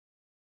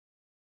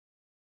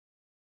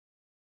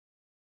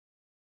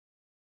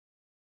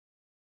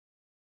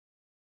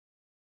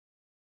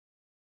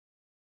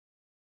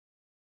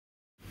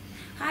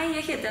Hei,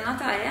 jeg heter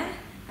Natalia.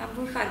 Jeg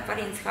bor her på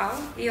Rinshav.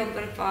 Vi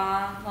jobber på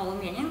mål og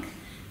mening.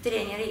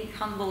 Trener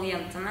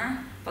håndballjentene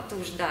på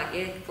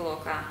torsdager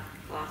klokka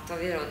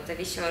 7:15.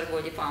 Vi kjører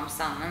bodypump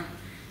sammen.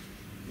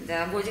 Det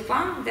er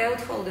bodypump, det er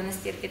utholdende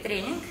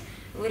styrketrening,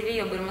 hvor vi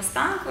jobber med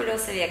stang og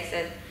løse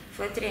vekter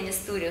for å trene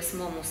store og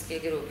små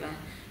muskelgrupper.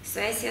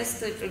 Så jeg ser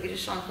stor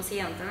progresjon hos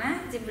jentene.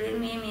 De blir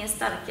mye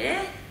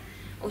sterkere,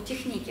 og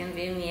teknikken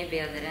blir mye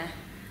bedre.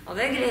 Og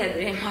det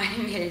gleder meg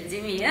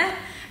veldig mye,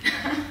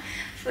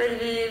 for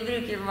vi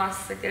bruker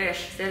masse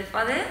krefter på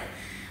det.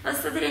 Og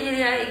så trener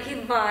jeg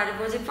ikke bare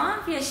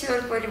bodypump, jeg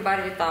kjører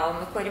koribar vital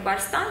med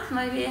koribarstang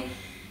når vi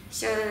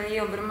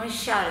jobber med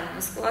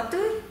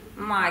kjernemuskulatur,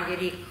 mage,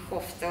 rygg,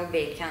 hofte og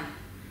bacon.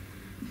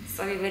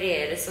 Så vi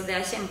varierer, så det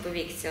er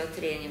kjempeviktig å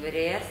trene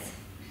variert.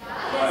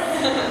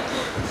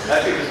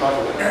 Jeg fikk snart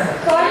over.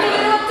 Klar til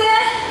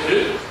det?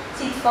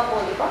 Sitt på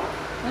bodypump.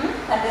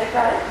 Er dere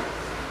klare?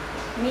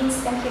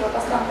 Minst 5 kilo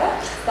på stanga.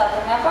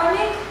 Starter med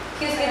erfaring.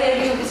 Husk dere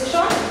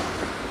gruppesesjon.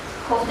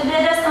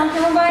 Hoftebredde stang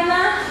til beina.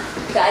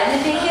 Beina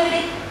peker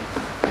litt.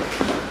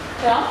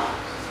 Bra.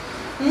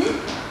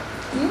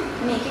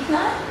 Myke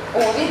knær.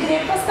 Og vi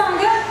drer på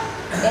stanga.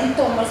 En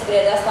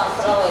tommelsbredde stang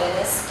fra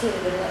lårene.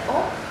 Skuldrene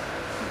opp.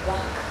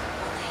 Bak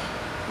og ned.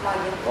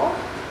 Magen på.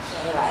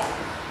 Hele veien.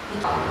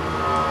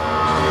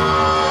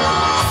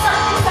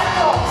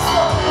 Sakte opp.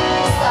 Stopp i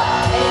lista.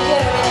 Eller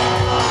gjør vi det.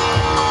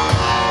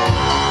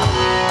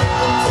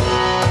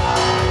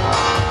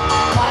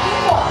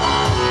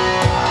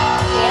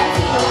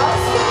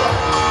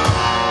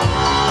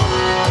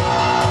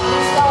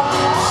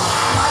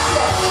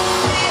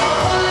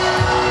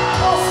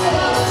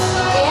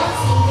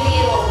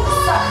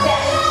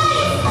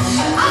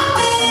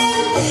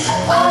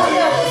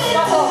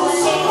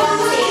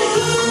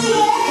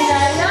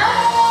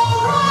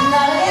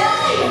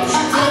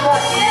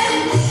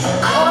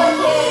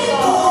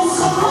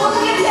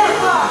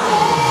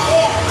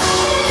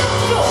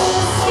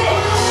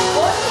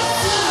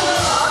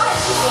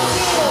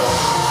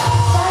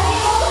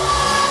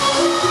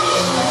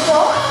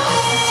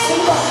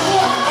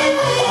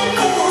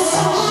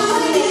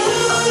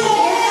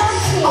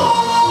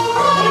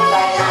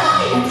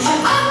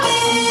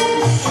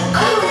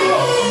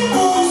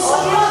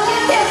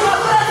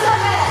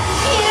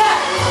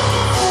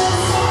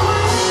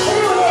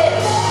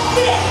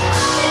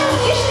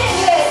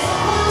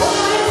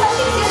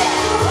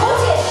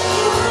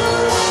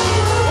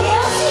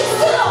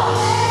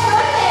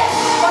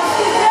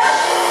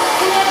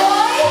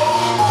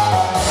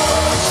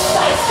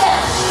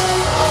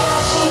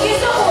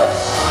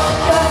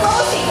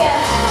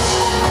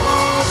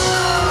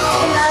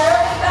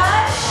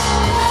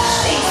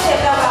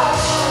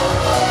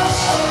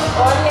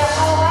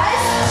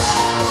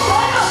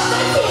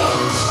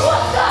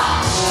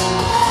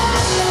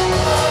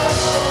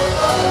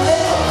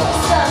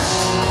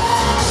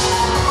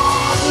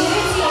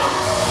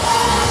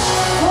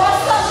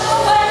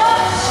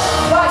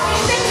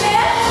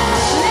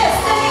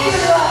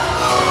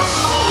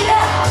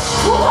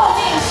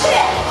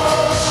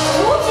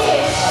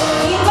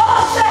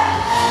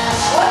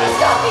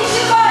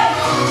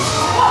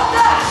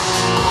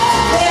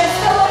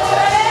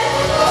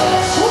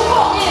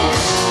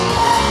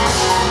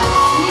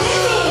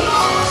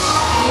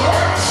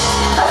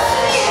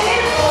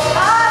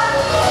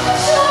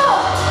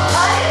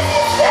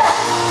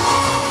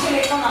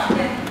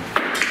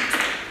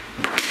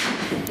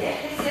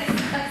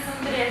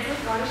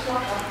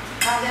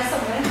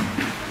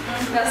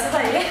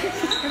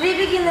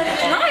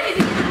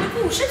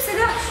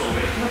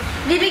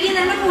 Vi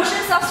begynner med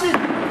push-ups, avslutter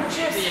med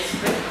push-ups.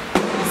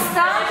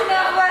 Stang med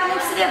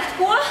oppvarmningsvekt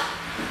på,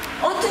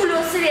 og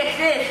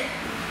tolåsvekter.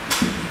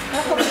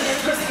 Jeg kommer til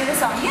å huske det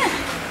sammen.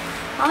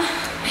 Ja,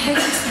 jeg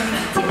husker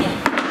det til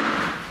meg.